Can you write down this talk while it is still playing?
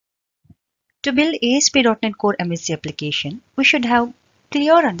To build ASP.NET Core MVC application, we should have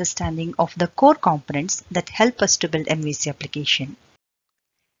clear understanding of the core components that help us to build MVC application.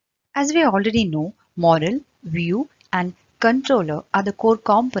 As we already know, model, view, and controller are the core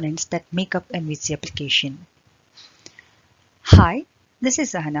components that make up MVC application. Hi, this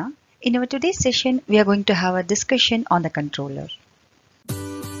is Ahana. In our today's session, we are going to have a discussion on the controller.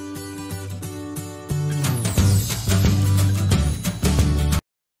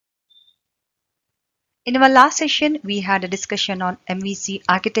 In our last session, we had a discussion on MVC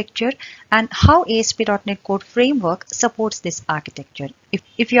architecture and how ASP.NET Core Framework supports this architecture.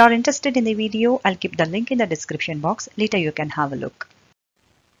 If you are interested in the video, I'll keep the link in the description box. Later you can have a look.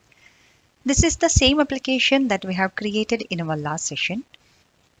 This is the same application that we have created in our last session.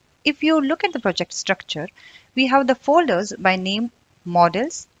 If you look at the project structure, we have the folders by name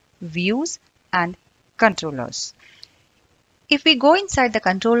models, views, and controllers. If we go inside the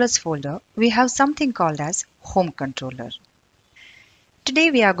controllers folder, we have something called as home controller.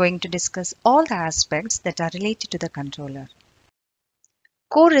 Today we are going to discuss all the aspects that are related to the controller.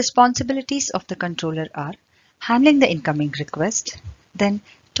 Core responsibilities of the controller are handling the incoming request, then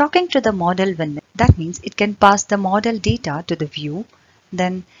talking to the model when that means it can pass the model data to the view,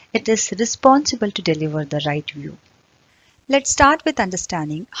 then it is responsible to deliver the right view. Let's start with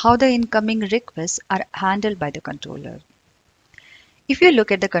understanding how the incoming requests are handled by the controller. If you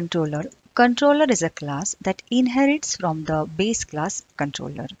look at the controller, controller is a class that inherits from the base class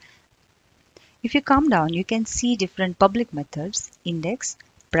controller. If you come down, you can see different public methods, index,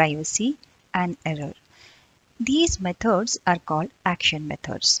 privacy, and error. These methods are called action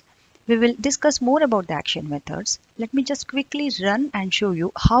methods. We will discuss more about the action methods. Let me just quickly run and show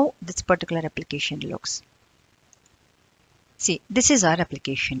you how this particular application looks. See, this is our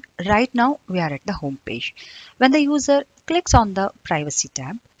application. Right now, we are at the home page. When the user clicks on the privacy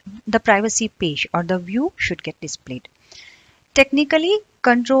tab, the privacy page or the view should get displayed. Technically,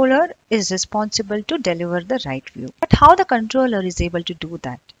 controller is responsible to deliver the right view. But how the controller is able to do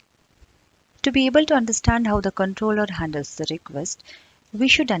that? To be able to understand how the controller handles the request, we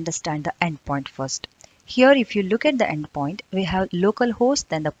should understand the endpoint first. Here, if you look at the endpoint, we have localhost,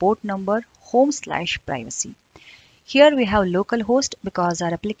 then the port number, home/privacy. Here we have localhost because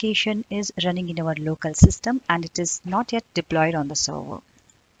our application is running in our local system and it is not yet deployed on the server.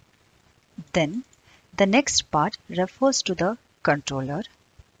 Then the next part refers to the controller.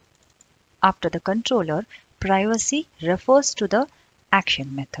 After the controller, privacy refers to the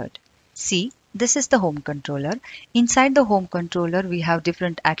action method. See, this is the home controller. Inside the home controller, we have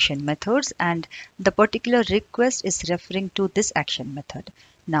different action methods and the particular request is referring to this action method.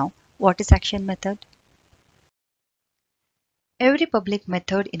 Now, what is action method? Every public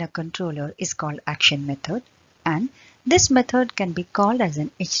method in a controller is called action method, and this method can be called as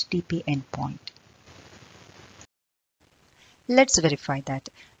an HTTP endpoint. Let's verify that.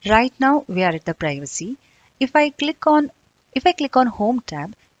 Right now we are at the privacy. If I click on home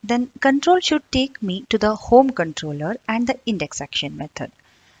tab, then control should take me to the home controller and the index action method.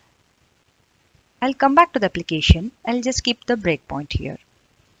 I'll come back to the application. I'll just keep the breakpoint here.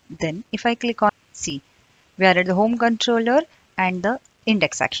 Then if I click on see, we are at the home controller and the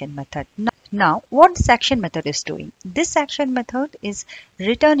index action method. Now what this action method is doing? This action method is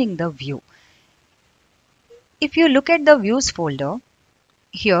returning the view. If you look at the views folder,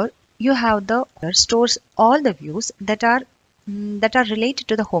 here you have the stores all the views that are related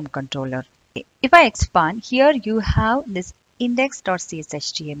to the home controller. If I expand, here you have this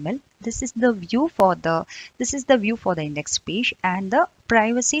index.cshtml. This is the view for the index page, and the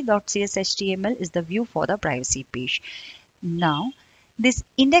privacy.cshtml is the view for the privacy page. Now, this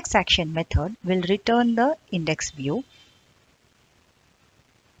index action method will return the index view.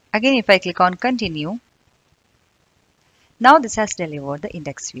 Again, if I click on continue, now this has delivered the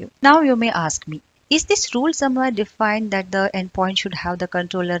index view. Now you may ask me, is this rule somewhere defined that the endpoint should have the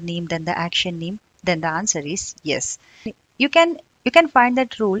controller name then the action name? Then the answer is yes. You can find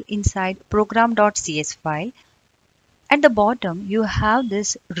that rule inside program.cs file. At the bottom, you have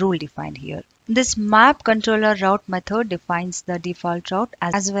this rule defined here. This map controller route method defines the default route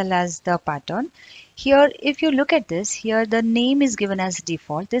as well as the pattern. Here, if you look at this, here the name is given as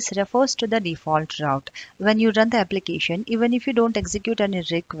default. This refers to the default route. When you run the application, even if you don't execute any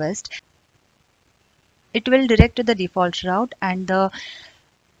request, it will direct to the default route, and the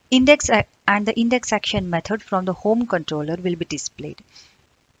index action method from the home controller will be displayed.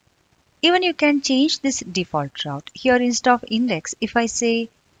 Even you can change this default route. Here instead of index, if I say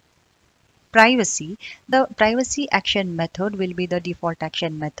privacy, the privacy action method will be the default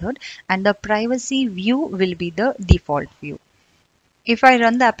action method and the privacy view will be the default view. If I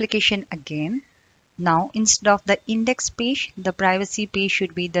run the application again, now instead of the index page, the privacy page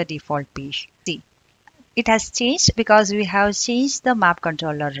should be the default page. See, it has changed because we have changed the map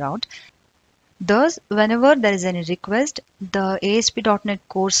controller route. Thus, whenever there is any request, the ASP.NET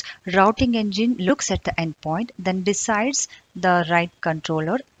Core's routing engine looks at the endpoint, then decides the right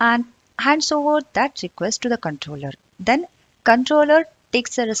controller and hands over that request to the controller. Then controller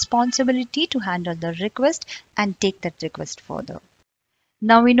takes the responsibility to handle the request and take that request further.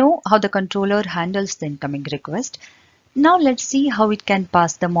 Now we know how the controller handles the incoming request. Now let's see how it can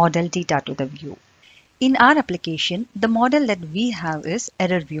pass the model data to the view. In our application, the model that we have is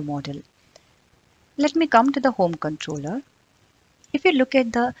error view model. Let me come to the home controller. If you look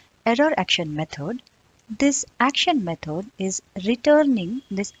at the error action method, this action method is returning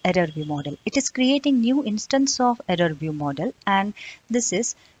this error view model. It is creating new instance of error view model and this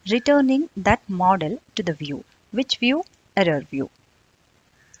is returning that model to the view. Which view? Error view.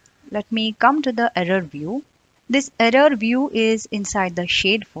 Let me come to the error view. This error view is inside the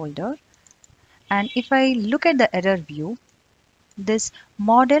shade folder. And if I look at the error view, this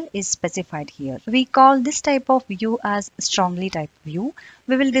model is specified here. We call this type of view as strongly typed view.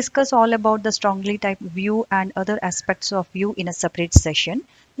 We will discuss all about the strongly typed view and other aspects of view in a separate session.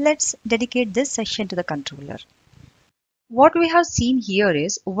 Let's dedicate this session to the controller. What we have seen here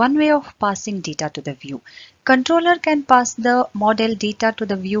is one way of passing data to the view. Controller can pass the model data to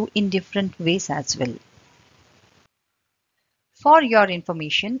the view in different ways as well. For your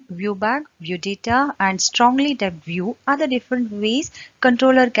information, view bag, view data, and strongly typed view are the different ways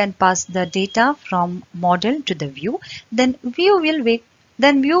controller can pass the data from model to the view. Then view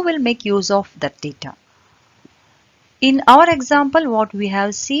will make use of that data. In our example, what we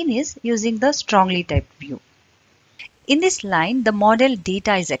have seen is using the strongly typed view. In this line, the model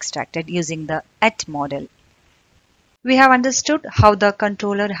data is extracted using the at model. We have understood how the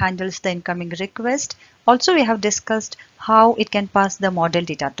controller handles the incoming request. Also, we have discussed how it can pass the model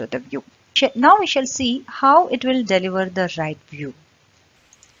data to the view. Now we shall see how it will deliver the right view.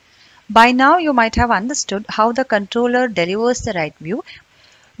 By now, you might have understood how the controller delivers the right view.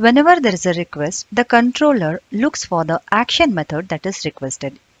 Whenever there is a request, the controller looks for the action method that is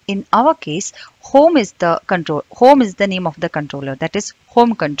requested. In our case, home is the name of the controller, that is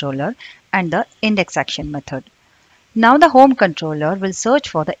home controller, and the index action method. Now the home controller will search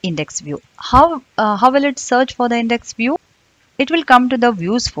for the index view. How will it search for the index view? It will come to the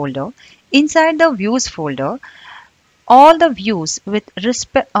views folder. Inside the views folder, all the views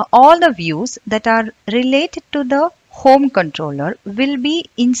that are related to the home controller will be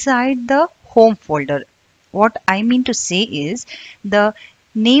inside the home folder. What I mean to say is the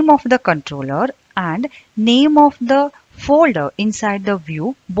name of the controller and name of the folder inside the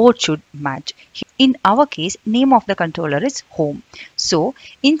view both should match. In our case, name of the controller is home. So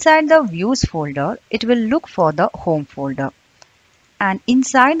inside the views folder, it will look for the home folder. And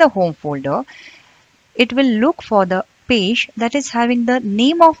inside the home folder, it will look for the page that is having the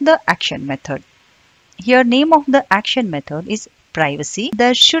name of the action method. Here name of the action method is privacy.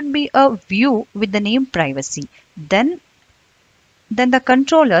 There should be a view with the name privacy. Then the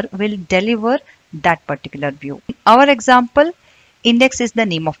controller will deliver that particular view. In our example, index is the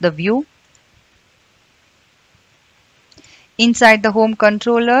name of the view. Inside the home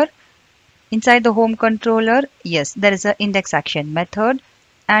controller, yes, there is an index action method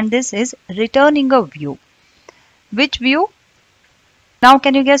and this is returning a view. Which view? Now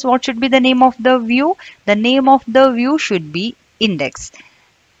can you guess what should be the name of the view? The name of the view should be index.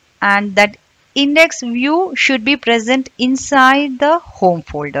 And that index view should be present inside the home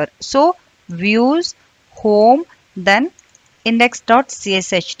folder. So views, home, then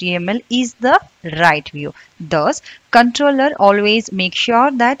index.cshtml is the right view. Thus, controller always makes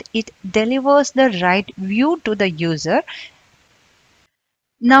sure that it delivers the right view to the user.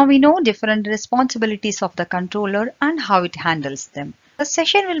 Now we know different responsibilities of the controller and how it handles them. The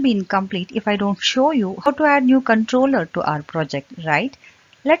session will be incomplete if I don't show you how to add new controller to our project, right?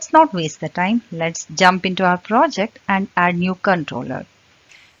 Let's not waste the time. Let's jump into our project and add new controller.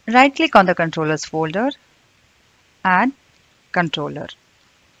 Right click on the controllers folder, add controller.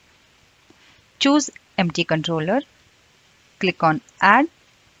 Choose empty controller, click on add.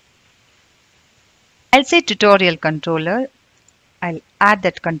 I'll say tutorial controller. I'll add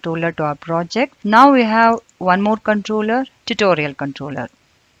that controller to our project. Now we have one more controller, tutorial controller.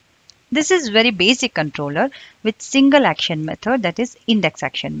 This is very basic controller with single action method, that is index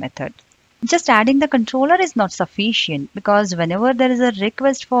action method. Just adding the controller is not sufficient because whenever there is a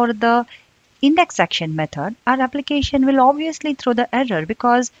request for the index action method, our application will obviously throw the error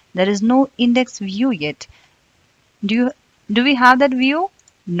because there is no index view yet. Do Do we have that view?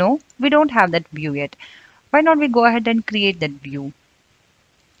 No, we don't have that view yet. Why not we go ahead and create that view?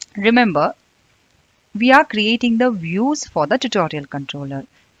 Remember, we are creating the views for the tutorial controller.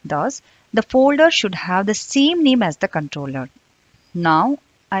 Thus, the folder should have the same name as the controller. Now,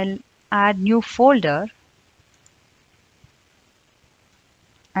 I'll add new folder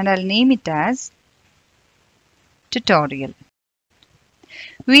and I'll name it as tutorial.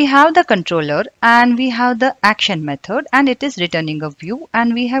 We have the controller and we have the action method and it is returning a view,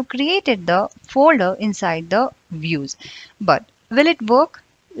 and we have created the folder inside the views. But will it work?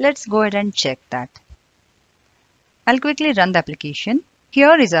 Let's go ahead and check that. I'll quickly run the application.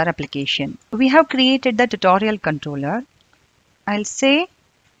 Here is our application. We have created the tutorial controller. I'll say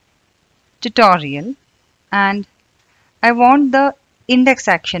tutorial and I want the index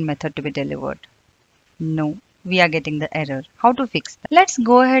action method to be delivered. No, we are getting the error. How to fix that? Let's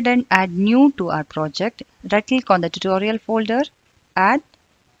go ahead and add new to our project. Right click on the tutorial folder, add.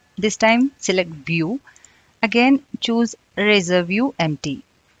 This time select view. Again choose razor view empty.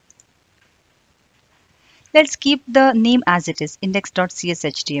 Let's keep the name as it is,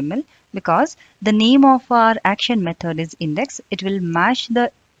 index.cshtml, because the name of our action method is index. It will match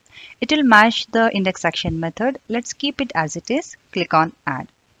the index action method. Let's keep it as it is. Click on add.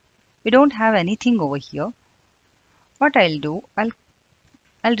 We don't have anything over here. What I'll do,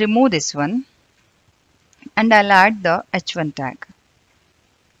 I'll remove this one and I'll add the h1 tag.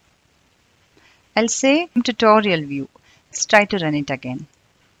 I'll say tutorial view. Let's try to run it again.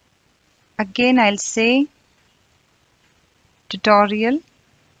 Again I'll say tutorial,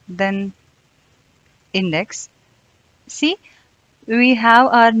 then index. See, we have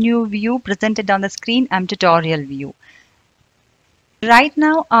our new view presented on the screen. Tutorial view. Right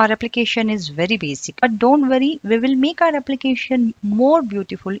now our application is very basic, but don't worry, we will make our application more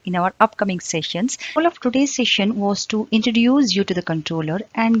beautiful in our upcoming sessions. The goal of today's session was to introduce you to the controller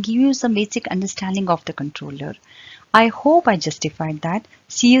and give you some basic understanding of the controller. I hope I justified that.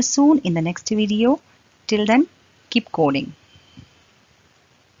 See you soon in the next video. Till then, keep coding.